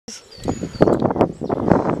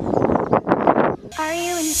Are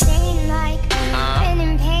you insane like me? Been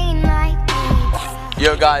in pain like me?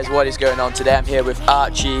 Yo guys, what is going on? Today I'm here with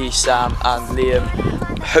Archie, Sam and Liam.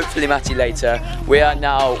 Hopefully Matty later. We are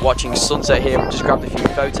now watching sunset here. We just grabbed a few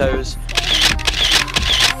photos.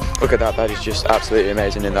 Look at that, that is just absolutely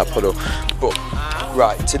amazing in that puddle. But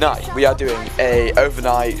right, tonight we are doing a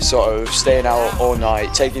overnight sort of staying out all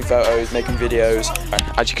night, taking photos, making videos.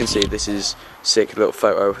 As you can see, this is sick little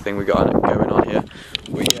photo thing we got going on here.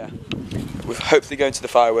 But yeah, we're hopefully going to the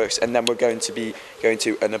fireworks, and then we're going to be going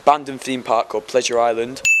to an abandoned theme park called Pleasure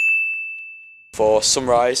Island for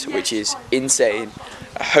sunrise, which is insane.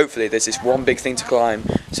 Hopefully there's this one big thing to climb,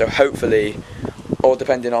 so hopefully, all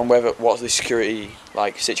depending on what the security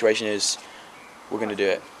situation is, we're going to do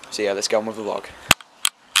it. So yeah, let's get on with the vlog.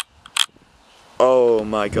 Oh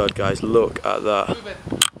my god guys, look at that.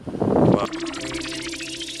 Wow.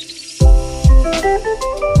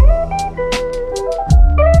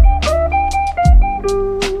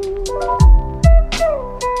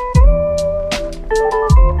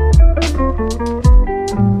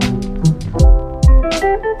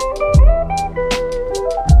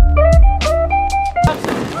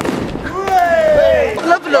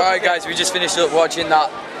 Alright guys, we just finished up watching that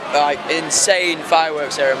insane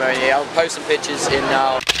fireworks ceremony. I'll post some pictures in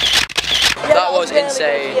now. That was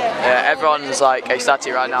insane. Everyone's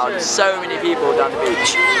ecstatic right now. There's so many people down the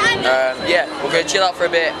beach. Yeah, we're going to chill out for a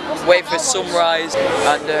bit, wait for sunrise,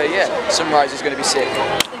 and yeah, sunrise is going to be sick.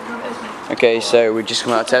 Okay, so we've just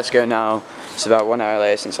come out of Tesco now. It's about 1 hour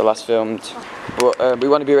later since I last filmed. But we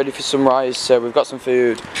want to be ready for sunrise, so we've got some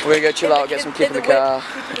food. We're going to go chill out, get some clip in the car,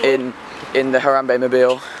 in the Harambe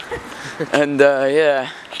Mobile, and yeah.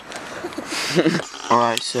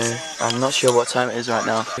 Alright, so I'm not sure what time it is right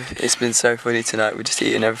now. It's been so funny tonight, we're just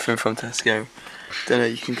eating everything from Tesco. Don't know,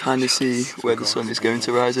 you can kind of see where the sun is going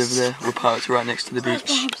to rise over there. We're parked right next to the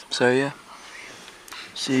beach. So yeah,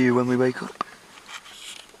 see you when we wake up.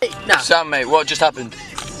 No. Sam mate, what just happened?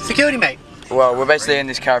 Security mate. Well, we're basically in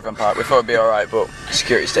this caravan park. We thought it'd be alright, but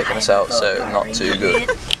security's taking us out, so not too good.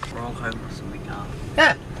 We're all homeless and we can't.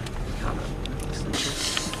 Yeah.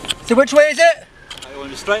 So which way is it? You're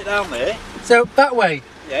going straight down there. So that way?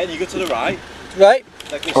 Yeah, and you go to the right. Right.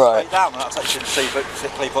 Then go straight down, and that's actually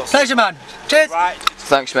the Pleasure man. Cheers. Right.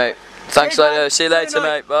 Thanks mate. Thanks later. See you later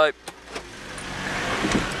mate. Bye.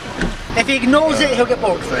 If he ignores it, he'll get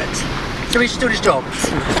bored for it. So he's just doing his job.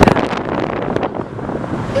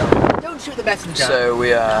 Don't shoot the messenger. So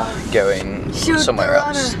we are going somewhere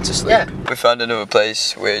else to sleep. Yeah. We found another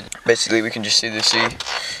place where basically we can just see the sea,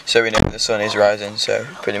 so we know the sun is rising, so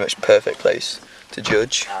pretty much perfect place to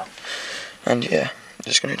judge. And yeah, I'm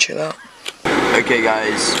just gonna chill out. Okay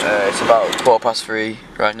guys, it's about 3:15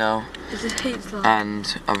 right now,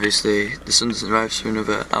 and obviously the sun doesn't rise for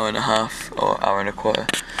another hour and a half or hour and a quarter,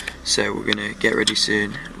 so we're gonna get ready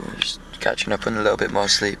soon. We're just catching up on a little bit more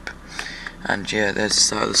sleep. And yeah, there's the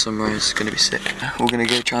start of the sunrise, it's going to be sick. We're going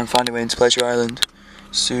to go try and find a way into Pleasure Island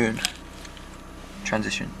soon.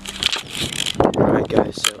 Transition. Alright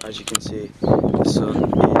guys, so as you can see, the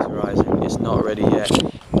sun is rising. It's not ready yet.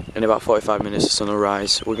 In about 45 minutes the sun will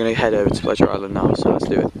rise. We're going to head over to Pleasure Island now, so let's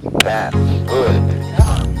do it.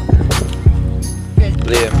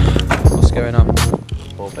 Liam, what's going on?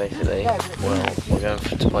 Well, basically, we're going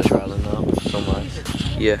to Pleasure Island now, sunrise.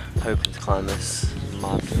 Yeah. Hoping to climb this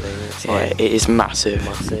mad thing. It's yeah, it is massive.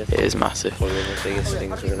 Massive. It is massive. One of the biggest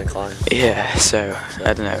things we're going to climb. Yeah, so,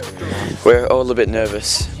 I don't know. We're all a bit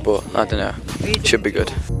nervous, but I don't know. It should be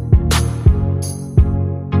good.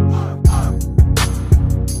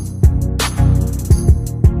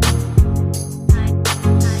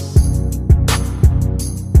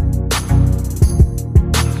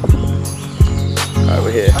 Alright,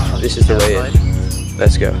 we're here. This is the way in.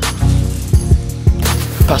 Let's go.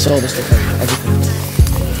 Pass all the stuff over, everything.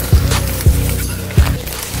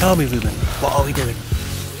 Tell me, Ruben, what are we doing?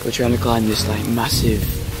 We're trying to climb this massive,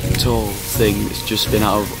 tall thing that's just been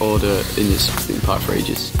out of order in this theme park for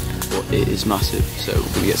ages. But it is massive, so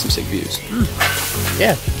we're gonna get some sick views.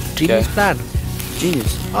 Yeah, genius plan.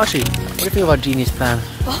 Genius. Archie, what do you think about genius plan?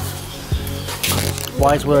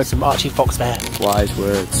 Wise words from Archie Fox there. Wise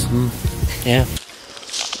words. Yeah.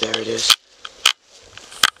 There it is.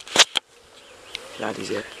 That is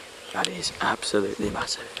it. That is absolutely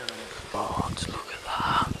massive. Oh, just look at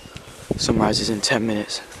that. Sunrise is in 10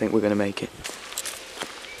 minutes. I think we're going to make it.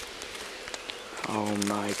 Oh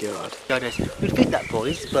my god. You'd think that,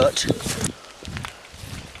 boys, but...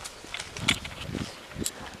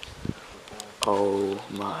 Oh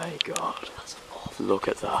my god. Look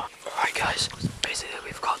at that. Alright guys, basically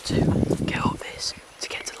we've got to get up this to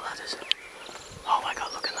get to the ladders. Oh my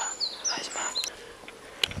god, look at that. That is mad.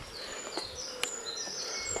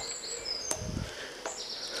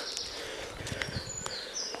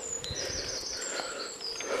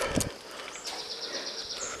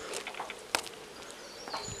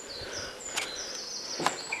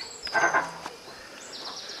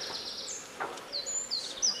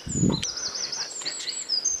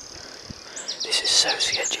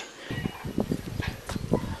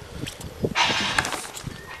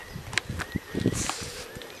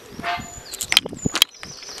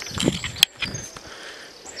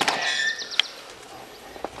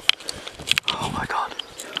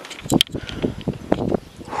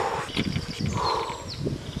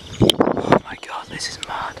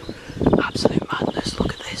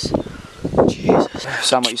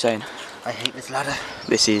 Sam, what are you saying? I hate this ladder.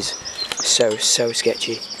 This is so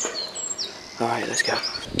sketchy. Alright, let's go.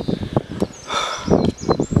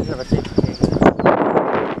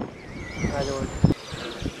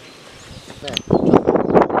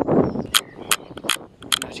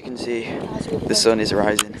 As you can see, the sun is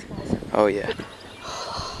rising. Oh yeah.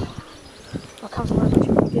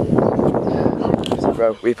 So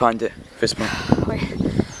bro, we find it. Fist bump. Wait,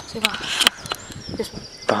 see that? This one.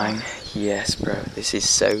 Bang. Yes bro, this is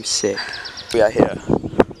so sick. We are here.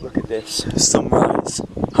 Look at this. Sunrise.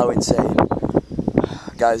 How insane.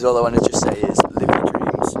 Guys, all I want to just say is live your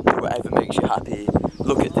dreams. Do whatever makes you happy.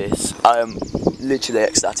 Look at this. I am literally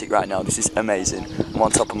ecstatic right now. This is amazing. I'm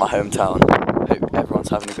on top of my hometown. Hope everyone's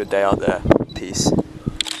having a good day out there. Peace.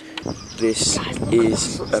 This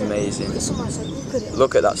is amazing.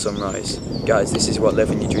 Look at that sunrise. Guys, this is what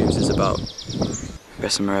living your dreams is about.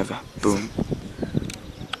 Best summer ever. Boom.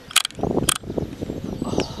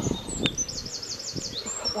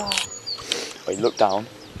 Wait, look down.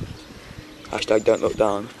 Hashtag don't look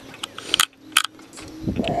down.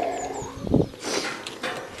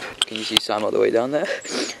 Can you see Sam all the way down there?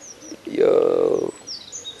 Yo.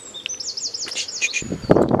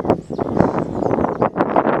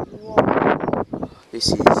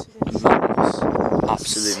 This is madness.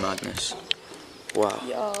 Absolute madness. Wow.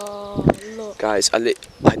 Yo, look. Guys,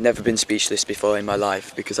 I've never been speechless before in my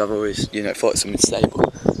life because I've always, you know, thought something to say, but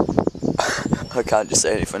I can't just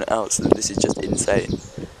say anything else. This is just insane.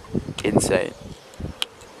 Insane.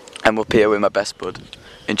 I'm up here with my best bud,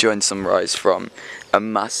 enjoying sunrise from a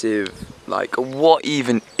massive, like, what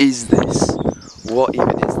even is this? What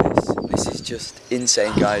even is this? This is just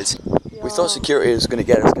insane, guys. We thought security was going to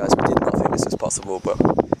get us, guys. We did not think this was possible, but,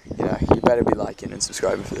 you know, you better be liking and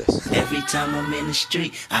subscribing for this. Every time I'm in the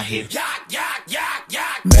street, I hear yak, yak, yak,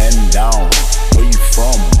 yak. Man down, where you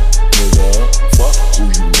from, nigga? Fuck who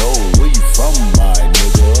you know, where you from, my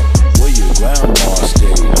nigga? Where your grandma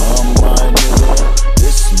stay, my nigga?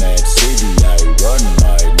 This mad city I run,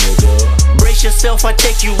 my nigga. Brace yourself, I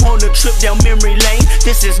take you on a trip down memory lane.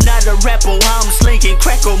 This is not a rapper, I'm slinking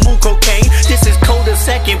crack or moon cocaine. This is coda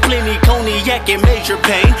second, plenty cognac and major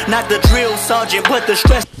pain. Not the drill sergeant, but the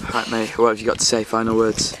stress. Right, mate, what have you got to say? Final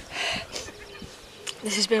words?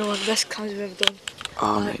 This has been one of the best climbs we've ever done.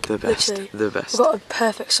 Oh, mate, the best. Literally. The best. We've got a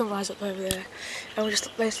perfect sunrise up over there. And we're just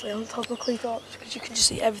basically on top of the cliff tops because you can just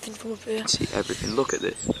see everything from up here. See everything. Look at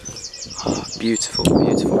this. Oh, beautiful,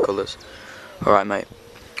 beautiful colours. Alright, mate.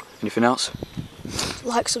 Anything else?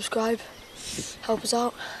 Like, subscribe, help us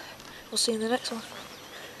out. We'll see you in the next one.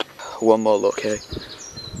 One more look, hey.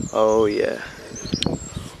 Oh, yeah.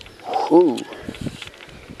 Ooh.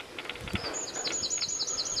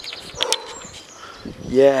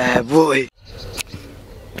 Yeah, boy.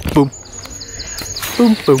 Boom.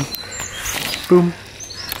 Boom, boom. Boom.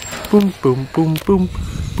 Boom, boom, boom, boom.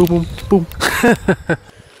 Boom, boom, boom.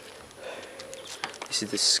 This is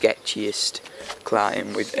the sketchiest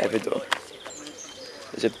climb we've ever done.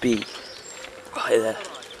 There's a bee right there.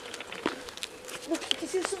 Look, you can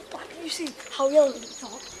see some, like, you see how yellow it is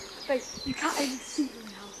top? Like, you can't even see them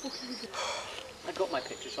now. I got my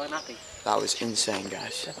picture, so I'm happy. That was insane,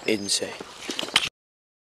 guys. Insane.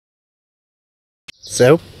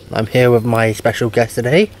 So, I'm here with my special guest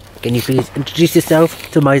today. Can you please introduce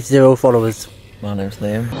yourself to my 0 followers? My name's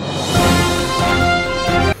Liam.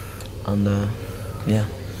 And yeah,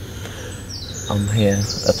 I'm here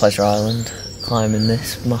at Pleasure Island climbing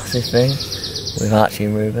this massive thing with Archie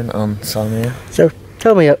and Ruben and Sam here. So,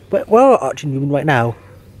 tell me, where are Archie and Ruben right now?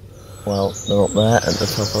 Well, they're up there at the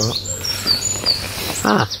top of it.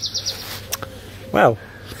 Ah. Well.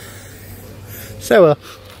 So,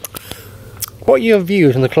 what are your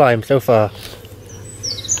views on the climb so far? I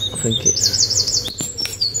think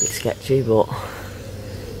it's a bit sketchy, but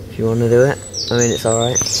if you want to do it, I mean, it's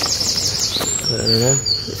alright. I don't know,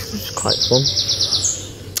 it's quite fun.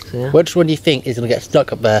 So, yeah. Which one do you think is going to get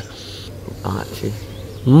stuck up there? Archie.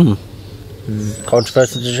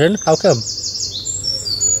 Controversial decision? How come?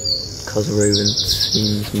 Because Ruben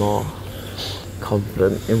seems more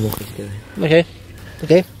confident in what he's doing. Okay.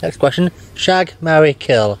 Okay, next question. Shag, marry,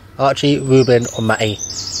 kill. Archie, Ruben or Matty?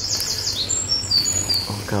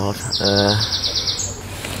 Oh god.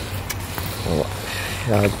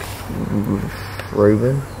 Shag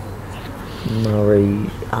Ruben, marry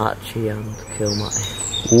Archie and kill Matty.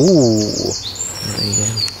 Ooh. There you go.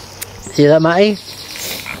 See that, Matty?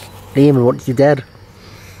 Liam wants you dead.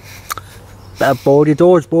 Better board your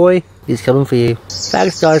doors, boy. He's coming for you.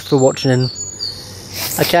 Thanks guys for watching.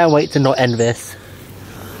 I can't wait to not end this.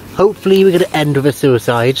 Hopefully we're going to end with a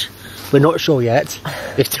suicide. We're not sure yet.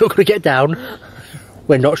 We're still going to get down.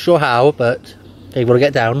 We're not sure how, but Okay, want to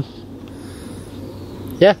get down?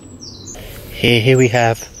 Yeah. Here we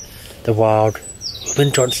have the wild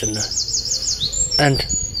Robin Johnson and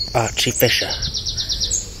Archie Fisher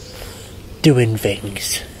doing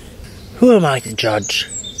things. Who am I to judge?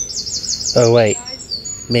 Oh wait,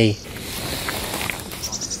 me.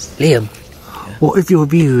 Liam, what is your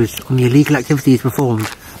views on the illegal activities performed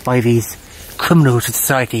by these criminals of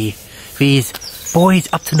society, these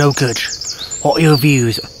boys up to no good? What are your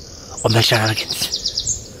views on their shenanigans?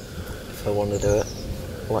 If I want to do it,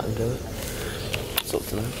 let them do it. It's up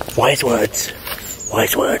to them. Wise words.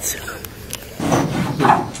 Wise words.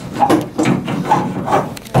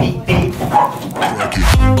 Rock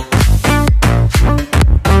it.